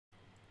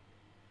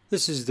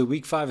This is the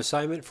Week 5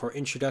 assignment for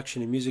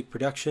Introduction to Music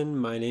Production.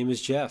 My name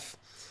is Jeff.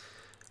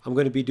 I'm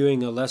going to be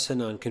doing a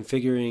lesson on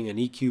configuring an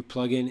EQ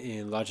plugin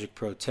in Logic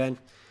Pro 10,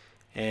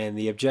 and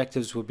the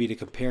objectives will be to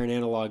compare an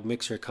analog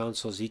mixer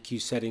console's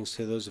EQ settings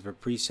to those of a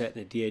preset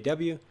in a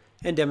DAW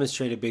and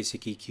demonstrate a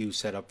basic EQ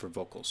setup for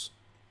vocals.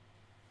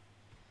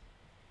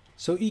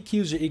 So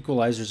EQs or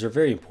equalizers are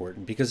very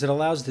important because it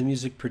allows the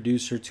music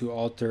producer to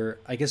alter,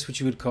 I guess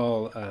what you would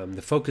call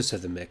the focus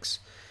of the mix,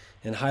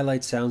 and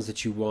highlight sounds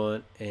that you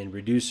want and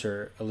reduce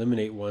or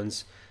eliminate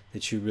ones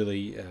that you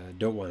really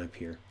don't want to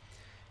appear.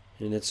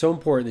 And it's so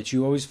important that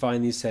you always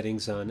find these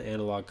settings on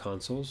analog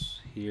consoles.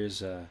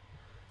 Here's a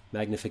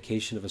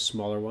magnification of a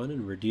smaller one,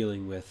 and we're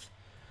dealing with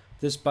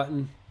this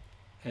button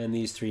and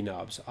these three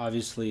knobs.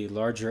 Obviously,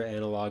 larger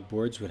analog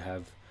boards would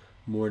have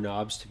more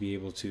knobs to be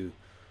able to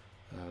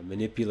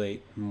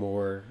manipulate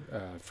more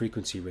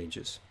frequency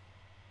ranges.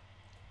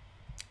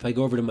 If I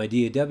go over to my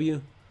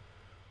DAW,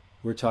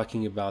 we're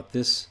talking about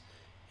this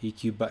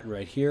EQ button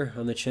right here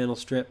on the channel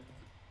strip.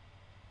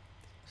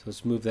 So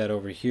let's move that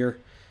over here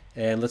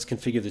and let's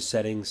configure the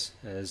settings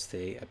as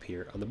they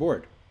appear on the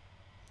board.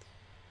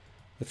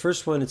 The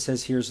first one, it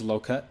says here's low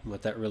cut.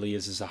 What that really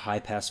is a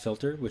high pass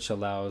filter, which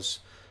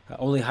allows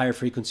only higher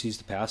frequencies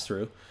to pass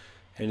through,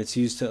 and it's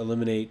used to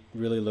eliminate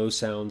really low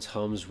sounds,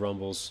 hums,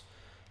 rumbles,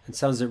 and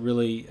sounds that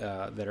really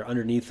that are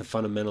underneath the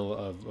fundamental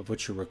of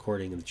what you're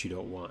recording and that you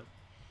don't want.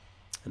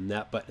 And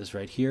that button is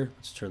right here.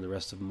 Let's turn the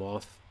rest of them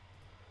off.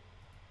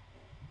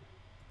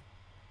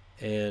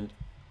 And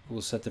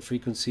we'll set the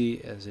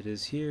frequency as it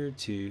is here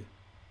to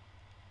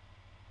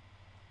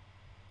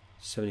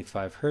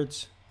 75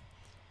 Hertz.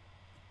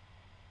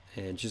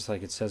 And just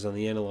like it says on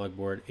the analog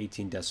board,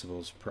 18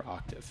 decibels per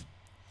octave.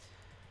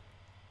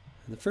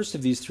 And the first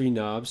of these three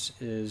knobs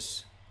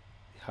is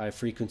high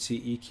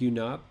frequency EQ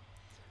knob,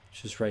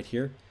 which is right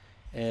here.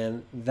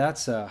 And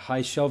that's a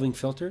high shelving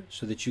filter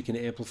so that you can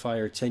amplify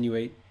or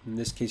attenuate, in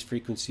this case,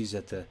 frequencies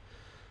at the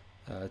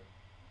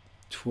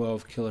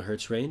 12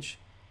 kilohertz range.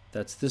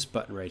 That's this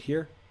button right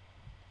here.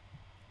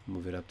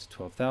 Move it up to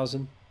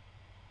 12,000.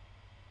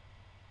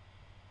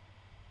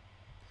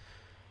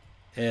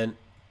 And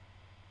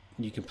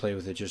you can play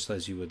with it just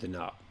as you would the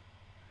knob.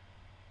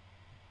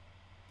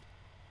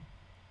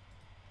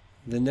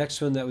 The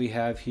next one that we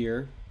have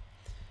here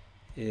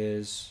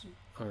is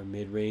our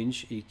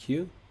mid-range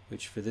EQ,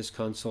 which for this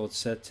console it's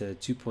set to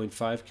 2.5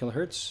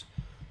 kilohertz.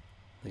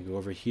 I go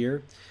over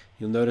here.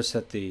 You'll notice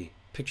that the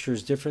picture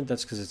is different.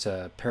 That's because it's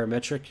a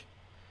parametric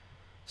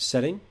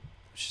setting,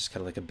 which is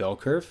kind of like a bell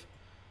curve.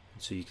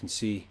 And so you can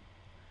see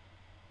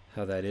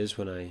how that is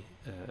when I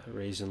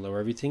raise and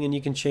lower everything. And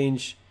you can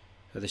change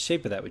the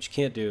shape of that, which you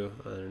can't do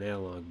on an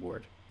analog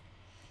board.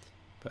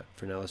 But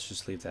for now, let's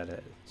just leave that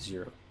at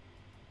 0.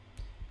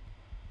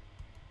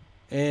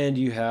 And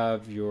you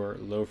have your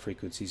low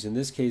frequencies. In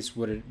this case,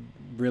 what it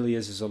really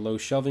is a low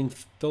shelving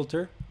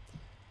filter,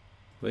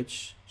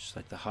 which, just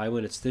like the high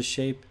one, it's this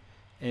shape,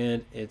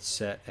 and it's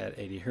set at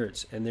 80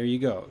 Hertz. And there you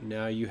go.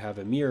 Now you have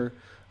a mirror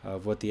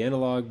of what the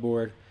analog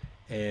board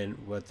and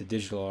what the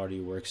digital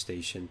audio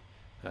workstation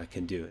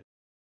can do.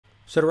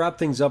 So to wrap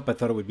things up, I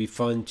thought it would be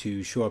fun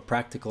to show a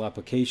practical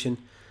application.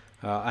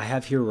 I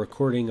have here a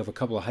recording of a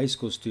couple of high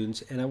school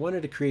students, and I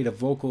wanted to create a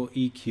vocal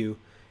EQ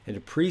and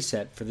a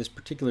preset for this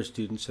particular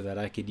student so that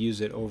I could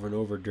use it over and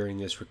over during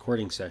this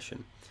recording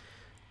session.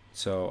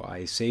 So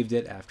I saved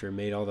it after I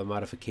made all the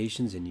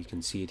modifications, and you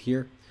can see it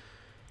here.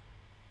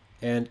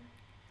 And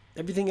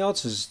everything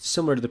else is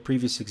similar to the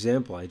previous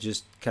example. I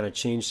just kind of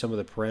changed some of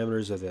the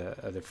parameters of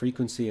the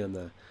frequency on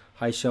the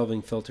high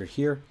shelving filter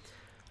here.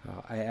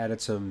 I added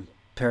some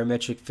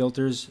parametric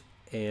filters,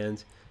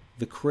 and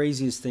the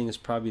craziest thing is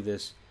probably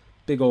this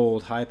big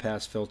old high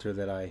pass filter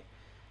that I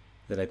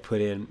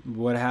put in.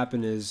 What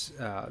happened is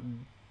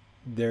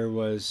there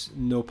was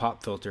no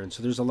pop filter, and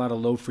so there's a lot of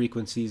low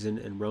frequencies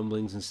and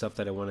rumblings and stuff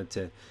that I wanted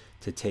to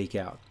take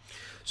out.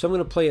 So I'm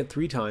going to play it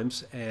 3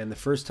 times, and the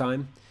first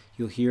time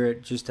you'll hear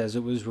it just as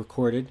it was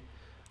recorded,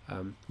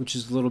 which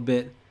is a little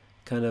bit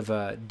kind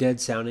of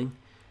dead sounding.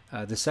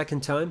 The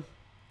second time,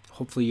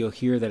 hopefully you'll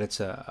hear that it's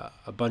a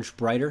bunch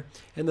brighter,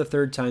 and the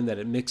third time that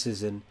it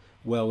mixes in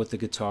well with the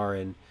guitar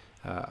and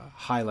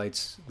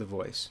highlights the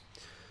voice.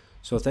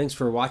 So thanks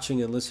for watching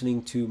and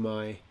listening to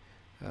my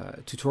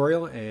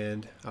tutorial,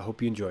 and I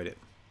hope you enjoyed it.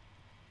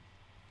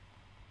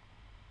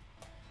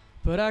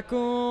 Para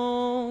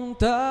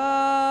contarte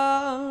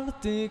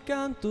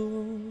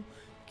canto,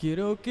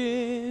 quiero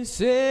que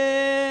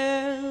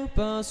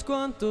sepas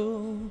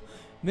cuánto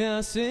me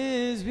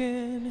haces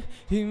bien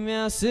y me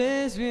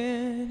haces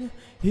bien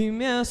y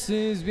me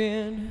haces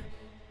bien.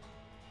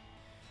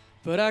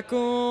 Para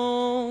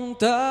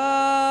contarte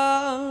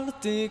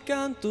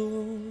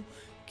canto,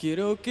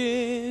 quiero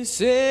que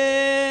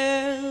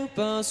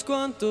sepas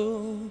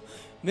cuánto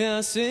me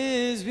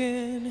haces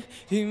bien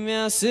y me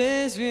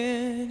haces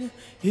bien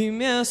y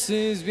me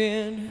haces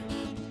bien.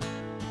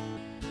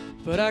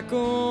 Para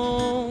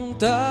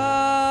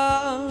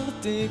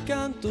contarte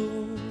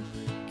canto,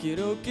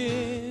 quiero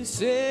que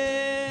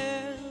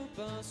sepas